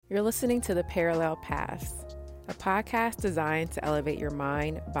You're listening to The Parallel Paths, a podcast designed to elevate your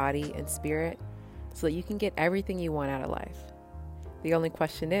mind, body, and spirit so that you can get everything you want out of life. The only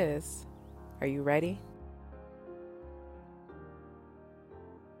question is, are you ready?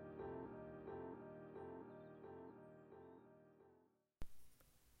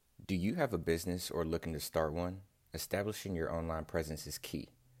 Do you have a business or looking to start one? Establishing your online presence is key.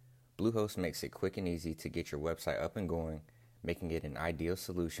 Bluehost makes it quick and easy to get your website up and going, making it an ideal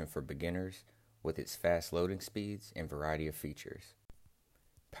solution for beginners with its fast loading speeds and variety of features.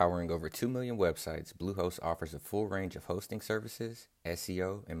 Powering over 2 million websites, Bluehost offers a full range of hosting services,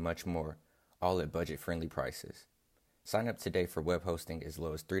 SEO, and much more, all at budget-friendly prices. Sign up today for web hosting as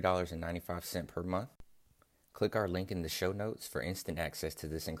low as $3.95 per month. Click our link in the show notes for instant access to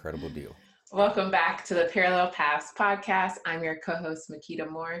this incredible deal. Welcome back to the Parallel Paths podcast. I'm your co-host, Makita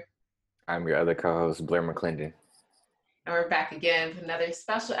Moore. I'm your other co-host, Blair McClendon. And we're back again with another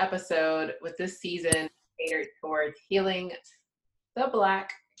special episode with this season catered towards healing the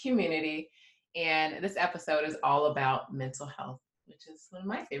Black community. And this episode is all about mental health, which is one of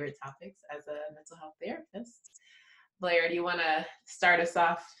my favorite topics as a mental health therapist. Blair, do you want to start us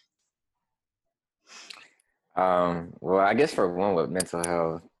off? Well, I guess for one with mental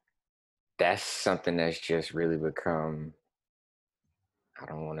health, that's something that's just really become, I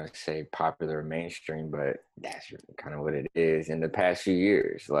don't want to say popular or mainstream, but that's kind of what it is in the past few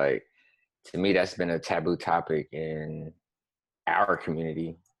years. Like, to me, that's been a taboo topic in our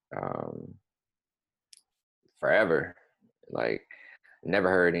community forever. Like, never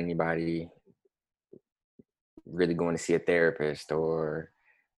heard anybody really going to see a therapist or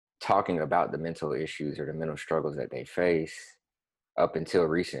talking about the mental issues or the mental struggles that they face up until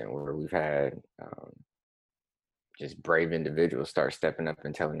recent, where we've had just brave individuals start stepping up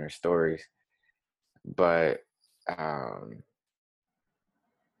and telling their stories. But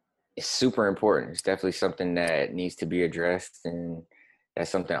it's super important. It's definitely something that needs to be addressed, and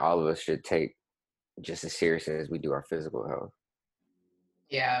that's something all of us should take just as seriously as we do our physical health.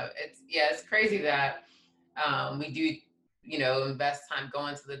 Yeah, it's crazy that we do, invest time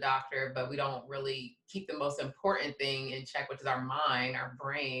going to the doctor, but we don't really keep the most important thing in check, which is our mind, our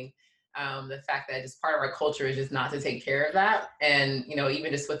brain. The fact that just part of our culture is just not to take care of that. And,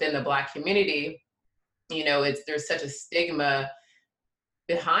 even just within the Black community, there's such a stigma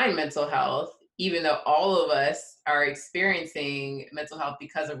behind mental health, even though all of us are experiencing mental health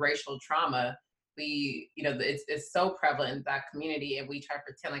because of racial trauma. It's so prevalent in that community, and we try to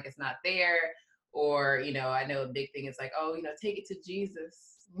pretend like it's not there. Or, I know a big thing is like, take it to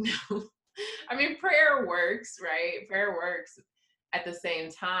Jesus. I mean, prayer works, right? Prayer works. At the same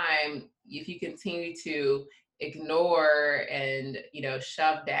time, if you continue to ignore and,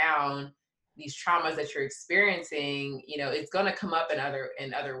 shove down these traumas that you're experiencing, it's going to come up in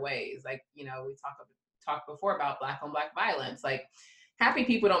other ways. Like, we talked before about Black on Black violence. Like, happy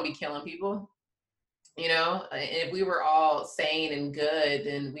people don't be killing people. If we were all sane and good,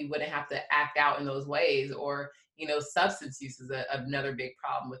 then we wouldn't have to act out in those ways. Or, substance use is another big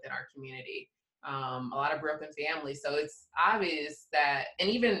problem within our community. A lot of broken families. So it's obvious that, and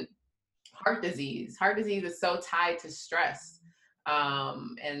even heart disease is so tied to stress,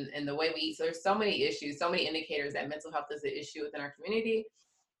 and the way we eat. So there's so many issues, so many indicators that mental health is an issue within our community,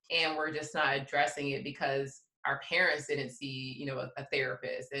 and we're just not addressing it because our parents didn't see, a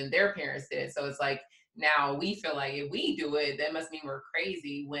therapist, and their parents did. So it's like, now we feel like if we do it, that must mean we're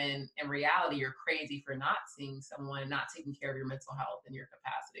crazy, when in reality, you're crazy for not seeing someone, not taking care of your mental health and your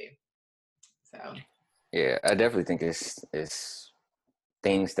capacity. So, yeah, I definitely think it's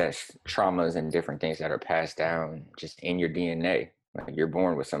things that traumas and different things that are passed down just in your DNA. Like, you're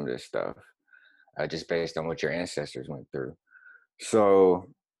born with some of this stuff, just based on what your ancestors went through. So,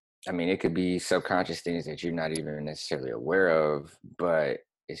 I mean, it could be subconscious things that you're not even necessarily aware of, but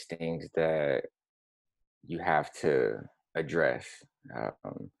it's things that you have to address.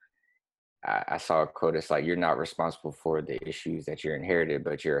 I saw a quote. It's like, you're not responsible for the issues that you're inherited,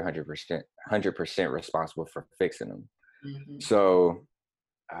 but you're 100% responsible for fixing them. mm-hmm. So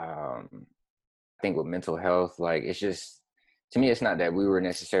I think with mental health, like, it's just, to me, it's not that we were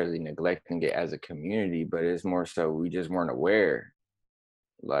necessarily neglecting it as a community, but it's more so we just weren't aware.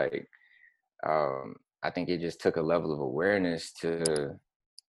 Like, I think it just took a level of awareness to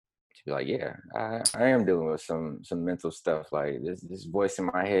be like, yeah, I am dealing with some mental stuff. Like, this voice in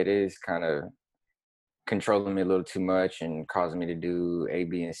my head is kind of controlling me a little too much and causing me to do A,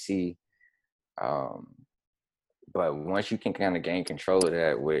 B, and C. But once you can kind of gain control of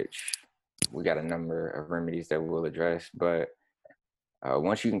that, which we got a number of remedies that we'll address, but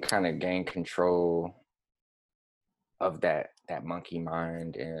once you can kind of gain control of that that monkey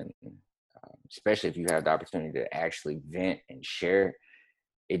mind, and especially if you have the opportunity to actually vent and share,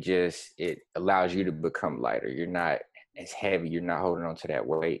 it allows you to become lighter. You're not as heavy. You're not holding on to that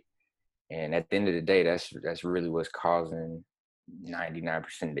weight. And at the end of the day, that's really what's causing 99%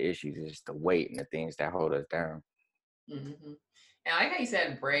 of the issues is the weight and the things that hold us down. Hmm. And I like how you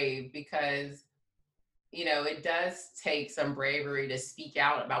said brave, because it does take some bravery to speak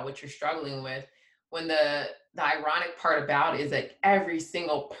out about what you're struggling with. When the ironic part about it is that every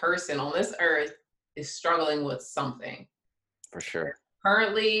single person on this earth is struggling with something For sure.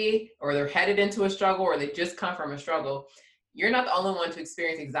 currently, or they're headed into a struggle, or they just come from a struggle. You're not the only one to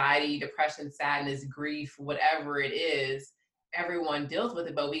experience anxiety, depression, sadness, grief, whatever it is. Everyone deals with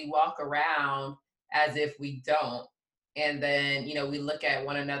it, but we walk around as if we don't. And then, we look at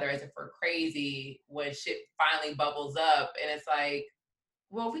one another as if we're crazy when shit finally bubbles up. And it's like,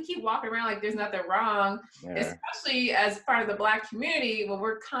 well, if we keep walking around like there's nothing wrong, Yeah. especially as part of the Black community, when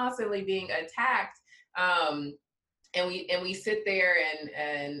we're constantly being attacked, um, and we sit there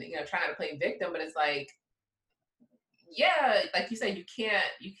and try not to play victim, but it's like, yeah, like you said, you can't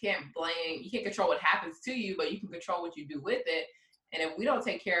control what happens to you, but you can control what you do with it. And if we don't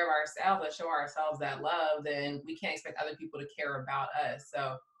take care of ourselves and show ourselves that love, then we can't expect other people to care about us.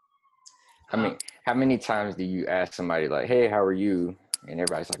 So I mean, how many times do you ask somebody like, "Hey, how are you?" And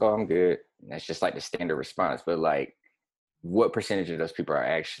everybody's like, "Oh, I'm good." And that's just like the standard response. But like, what percentage of those people are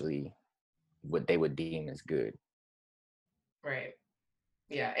actually what they would deem as good? right.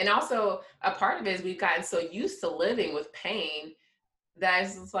 Yeah. And also a part of it is we've gotten so used to living with pain that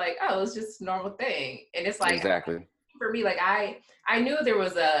it's just like, oh, it's just a normal thing. And it's like, Exactly. for me, like I knew there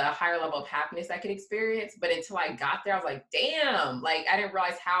was a higher level of happiness I could experience, but until I got there, I was like, damn, like I didn't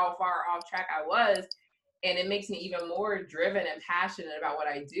realize how far off track I was. And it makes me even more driven and passionate about what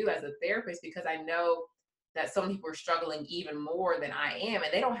I do as a therapist, because I know that some people are struggling even more than I am,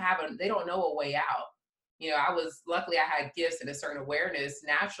 and they don't know a way out. I was luckily I had gifts and a certain awareness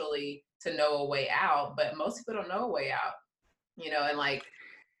naturally to know a way out, but most people don't know a way out. And like,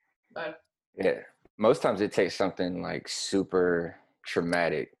 uh, Yeah. Most times it takes something like super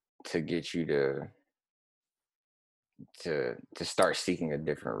traumatic to get you to start seeking a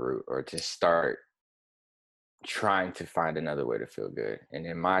different route or to start trying to find another way to feel good. And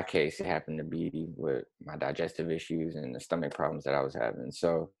in my case, it happened to be with my digestive issues and the stomach problems that I was having.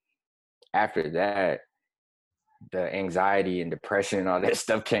 So after that, the anxiety and depression and all that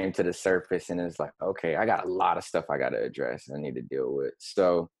stuff came to the surface, and it's like, okay, I got a lot of stuff I got to address, I need to deal with.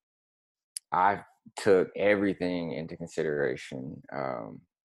 So I took everything into consideration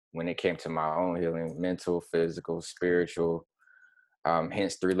when it came to my own healing: mental, physical, spiritual.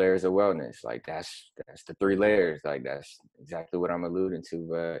 Hence, 3 layers of wellness. Like that's the 3 layers. Like that's exactly what I'm alluding to.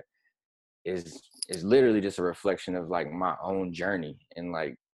 But is literally just a reflection of like my own journey and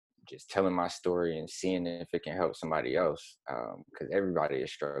like just telling my story and seeing if it can help somebody else. Because everybody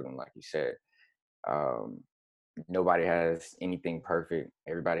is struggling, like you said. Um, Nobody has anything perfect.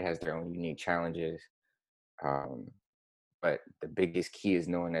 Everybody has their own unique challenges. Um, but the biggest key is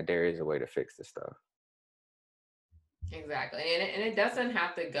knowing that there is a way to fix the stuff. exactly. And it doesn't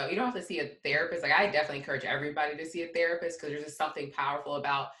have to go, you don't have to see a therapist. Like, I definitely encourage everybody to see a therapist, because there's just something powerful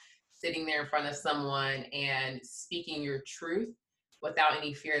about sitting there in front of someone and speaking your truth without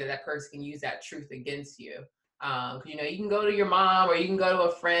any fear that that person can use that truth against you. 'Cause, you can go to your mom or you can go to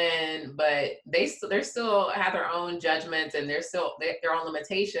a friend, but they still have their own judgments, and their own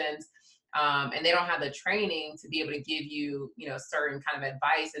limitations. And they don't have the training to be able to give you, certain kind of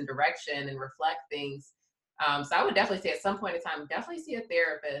advice and direction and reflect things. So I would definitely say at some point in time, definitely see a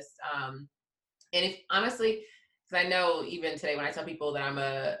therapist. And if honestly, because I know even today when I tell people that I'm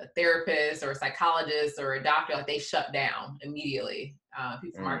a therapist or a psychologist or a doctor, like they shut down immediately,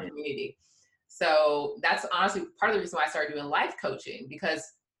 people from our Mm, community. So that's honestly part of the reason why I started doing life coaching,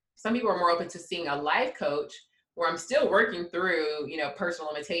 because some people are more open to seeing a life coach where I'm still working through,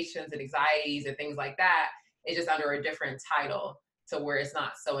 personal limitations and anxieties and things like that. It's just under a different title to where it's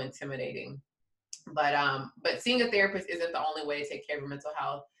not so intimidating. But seeing a therapist isn't the only way to take care of your mental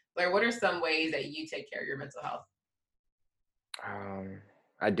health. Blair, what are some ways that you take care of your mental health? um,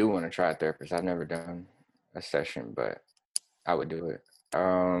 I do want to try a therapist. I've never done a session, but I would do it.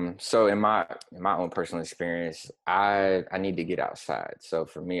 So in my own personal experience, I need to get outside. So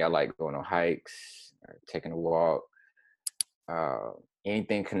for me, I like going on hikes, or taking a walk, uh,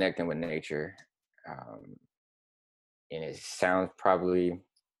 anything connecting with nature. Um, and it sounds probably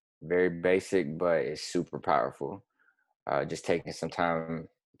very basic, but it's super powerful. Just taking some time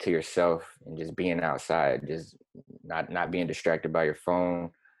to yourself and just being outside, just not being distracted by your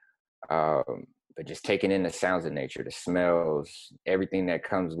phone, but but just taking in the sounds of nature, the smells, everything that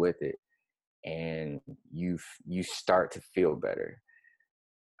comes with it, and you start to feel better.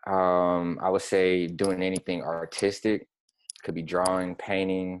 I would say doing anything artistic, could be drawing,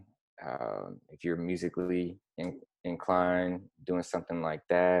 painting. If you're musically inclined, doing something like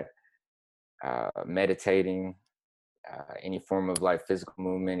that. Meditating, any form of like physical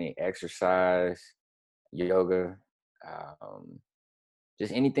movement, any exercise, yoga, um,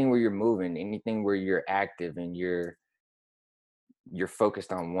 just anything where you're moving, anything where you're active and you're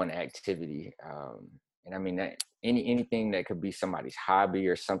focused on one activity. And I mean that anything that could be somebody's hobby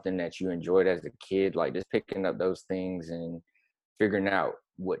or something that you enjoyed as a kid, like just picking up those things and figuring out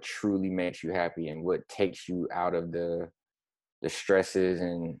what truly makes you happy and what takes you out of the stresses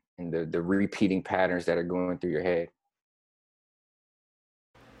and the repeating patterns that are going through your head.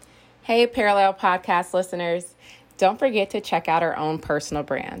 Hey, Parallel Podcast listeners, don't forget to check out our own personal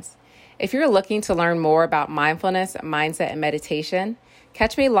brands. If you're looking to learn more about mindfulness, mindset, and meditation,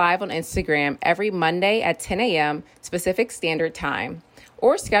 catch me live on Instagram every Monday at 10 a.m. Pacific Standard Time,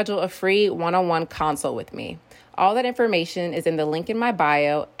 or schedule a free one-on-one consult with me. All that information is in the link in my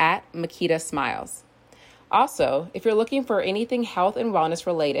bio at Makita Smiles. Also, if you're looking for anything health and wellness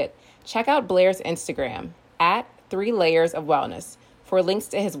related, check out Blair's Instagram at 3 Layers of Wellness for links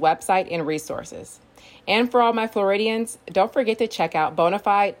to his website and resources. And for all my Floridians, don't forget to check out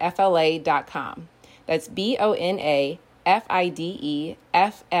bonafidefla.com. That's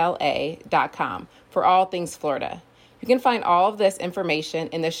bonafidefla.com for all things Florida. You can find all of this information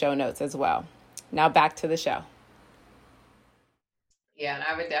in the show notes as well. Now back to the show. Yeah, and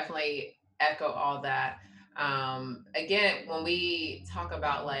I would definitely echo all that. Again, when we talk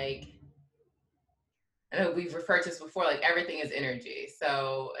about like, I know we've referred to this before, like everything is energy.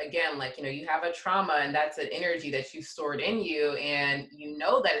 So again, like, you have a trauma and that's an energy that you've stored in you, and you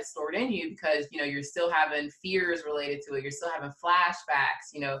know that it's stored in you because, you're still having fears related to it. You're still having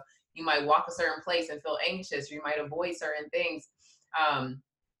flashbacks, you might walk a certain place and feel anxious, or you might avoid certain things.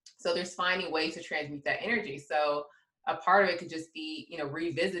 So there's finding ways to transmute that energy. So a part of it could just be,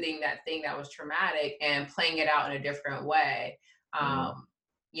 revisiting that thing that was traumatic and playing it out in a different way.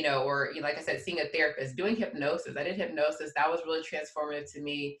 Or like I said, seeing a therapist, doing hypnosis. I did hypnosis. That was really transformative to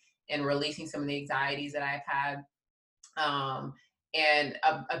me in releasing some of the anxieties that I've had. And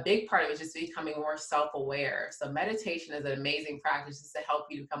a big part of it is just becoming more self-aware. So meditation is an amazing practice just to help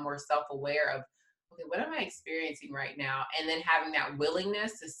you become more self-aware of, okay, what am I experiencing right now? And then having that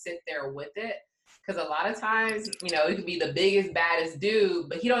willingness to sit there with it. Because a lot of times, it could be the biggest, baddest dude,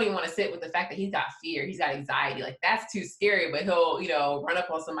 but he don't even want to sit with the fact that he's got fear, he's got anxiety. Like that's too scary, but he'll, run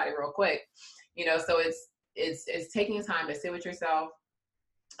up on somebody real quick. So it's taking time to sit with yourself.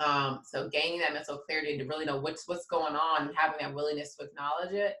 So gaining that mental clarity to really know what's going on and having that willingness to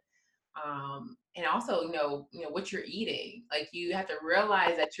acknowledge it. And also, what you're eating. Like you have to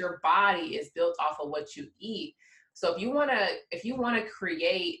realize that your body is built off of what you eat. So if you want to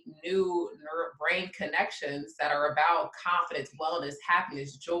create new brain connections that are about confidence, wellness,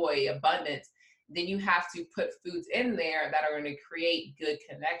 happiness, joy, abundance, then you have to put foods in there that are going to create good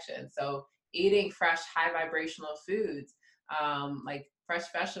connections. So eating fresh, high vibrational foods, like fresh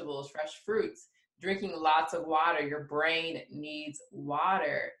vegetables, fresh fruits, drinking lots of water. Your brain needs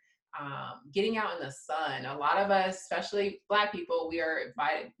water. Getting out in the sun. A lot of us, especially Black people, we are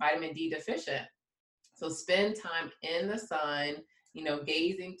vitamin D deficient. So spend time in the sun,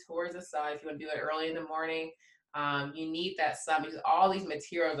 gazing towards the sun. If you want to do it early in the morning, you need that sun because all these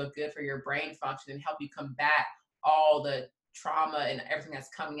materials are good for your brain function and help you combat all the trauma and everything that's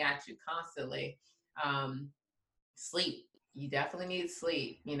coming at you constantly. Sleep. You definitely need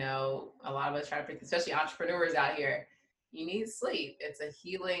sleep. A lot of us try to pick, especially entrepreneurs out here, you need sleep. It's a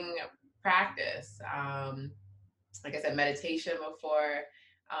healing practice. Like I said, meditation before.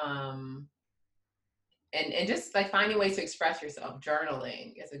 And just like finding ways to express yourself.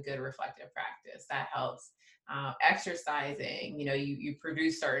 Journaling is a good reflective practice that helps. Exercising, you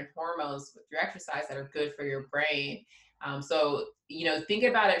produce certain hormones with your exercise that are good for your brain. So think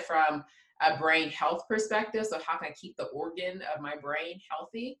about it from a brain health perspective. So how can I keep the organ of my brain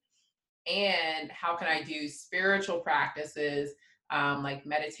healthy? And how can I do spiritual practices like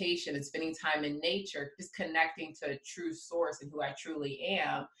meditation and spending time in nature, just connecting to a true source and who I truly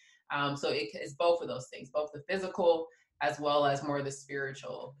am. So it's both of those things, both the physical as well as more of the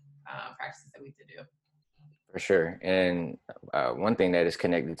spiritual practices that we have to do. For sure. And one thing that is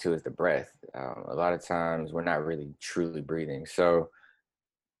connected to is the breath. A lot of times we're not really truly breathing. So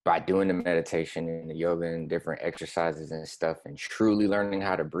by doing the meditation and the yoga and different exercises and stuff and truly learning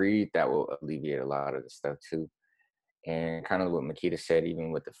how to breathe, that will alleviate a lot of the stuff too. And kind of what Makita said,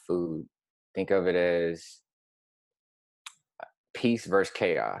 even with the food, think of it as peace versus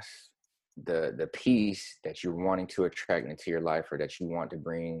chaos. The peace that you're wanting to attract into your life, or that you want to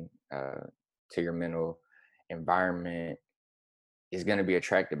bring to your mental environment, is going to be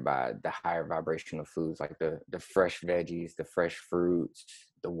attracted by the higher vibrational foods, like the fresh veggies, the fresh fruits,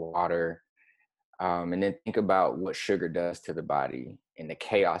 the water. And then think about what sugar does to the body and the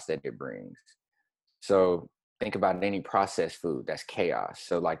chaos that it brings. So think about any processed food, that's chaos.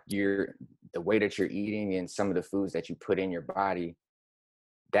 So like the way that you're eating and some of the foods that you put in your body,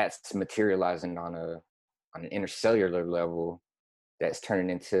 that's materializing on an intercellular level, that's turning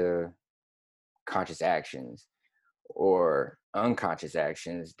into conscious actions or unconscious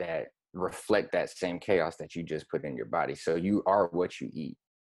actions that reflect that same chaos that you just put in your body. So you are what you eat.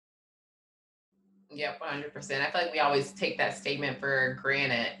 Yep, 100%. I feel like we always take that statement for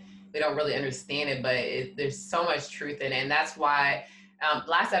granted. We don't really understand it, but there's so much truth in it. And that's why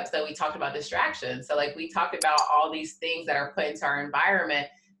last episode we talked about distractions. So like we talked about all these things that are put into our environment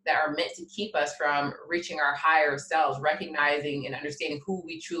that are meant to keep us from reaching our higher selves, recognizing and understanding who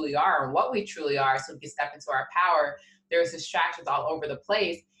we truly are and what we truly are, so we can step into our power. There's distractions all over the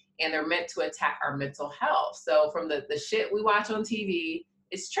place, and they're meant to attack our mental health. So from the shit we watch on TV,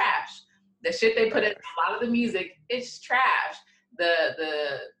 it's trash. The shit they put in a lot of the music, it's trash.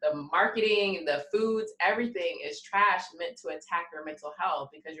 The marketing, the foods, everything is trash, meant to attack your mental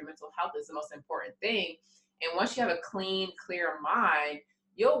health, because your mental health is the most important thing. And once you have a clean, clear mind,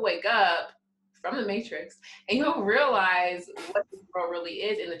 you'll wake up from the matrix and you'll realize what the world really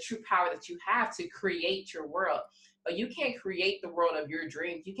is and the true power that you have to create your world. But you can't create the world of your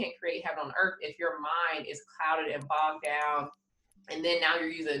dreams. You can't create heaven on earth if your mind is clouded and bogged down. And then now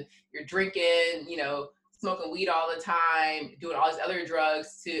you're drinking, smoking weed all the time, doing all these other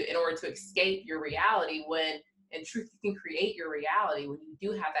drugs in order to escape your reality, when in truth you can create your reality when you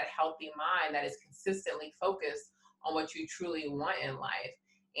do have that healthy mind that is consistently focused on what you truly want in life.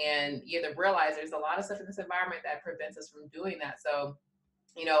 And you have to realize there's a lot of stuff in this environment that prevents us from doing that. So,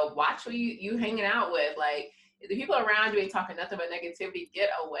 watch who you hanging out with. Like, if the people around you ain't talking nothing but negativity, get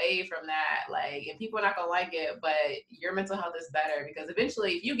away from that. Like, and people are not gonna like it, but your mental health is better, because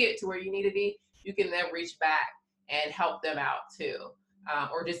eventually if you get to where you need to be, you can then reach back and help them out too.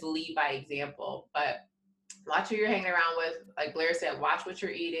 Or just lead by example. But watch who you're hanging around with. Like Blair said, watch what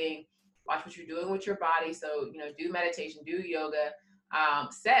you're eating, watch what you're doing with your body. So, do meditation, do yoga.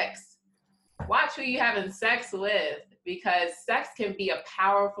 Sex, watch who you're having sex with, because sex can be a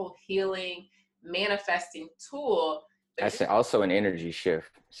powerful healing, manifesting tool. That's also an energy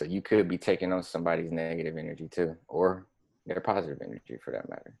shift. So you could be taking on somebody's negative energy too, or their positive energy for that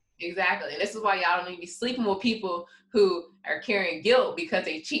matter. Exactly. And this is why y'all don't need to be sleeping with people who are carrying guilt because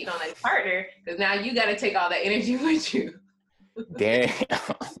they cheating on their partner, because now you got to take all that energy with you. Damn.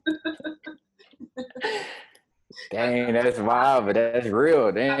 Dang, that's wild, but that's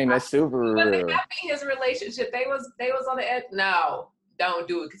real. Dang, that's super real. Happy his relationship, they was on the edge. No, don't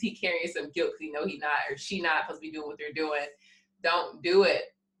do it, because he carrying some guilt, because he not or she not supposed to be doing what they're doing. Don't do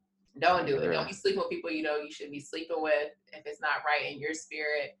it. Don't do it. Don't be sleeping with people you should be sleeping with. If it's not right in your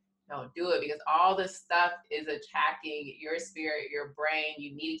spirit, don't do it, because all this stuff is attacking your spirit, your brain.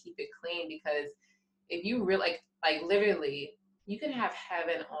 You need to keep it clean, because if you really like literally, you can have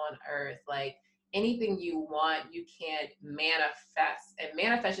heaven on earth. Like, anything you want, you can manifest. And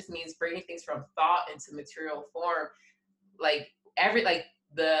manifest just means bringing things from thought into material form. Like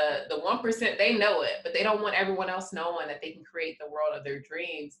the 1%, they know it, but they don't want everyone else knowing that they can create the world of their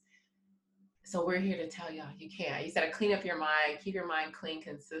dreams. So we're here to tell y'all you can. You just got to clean up your mind, keep your mind clean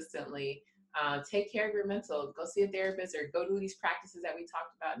consistently. Take care of your mental. Go see a therapist, or go do these practices that we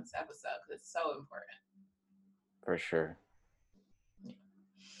talked about in this episode, because it's so important. For sure. Yeah.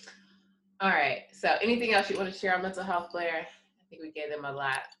 All right. So anything else you want to share on mental health, Blair? I think we gave them a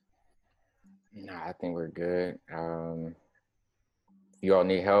lot. No, I think we're good. If you all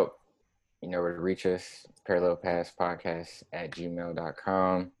need help, you know where to reach us.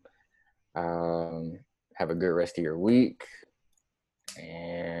 parallelpathspodcast@gmail.com. Have a good rest of your week,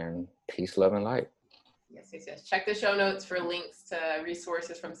 and peace, love, and light. Yes. Check the show notes for links to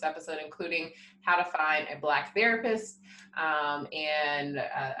resources from this episode, including how to find a Black therapist, and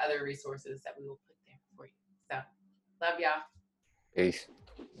other resources that we will put there for you. So, love y'all. Peace.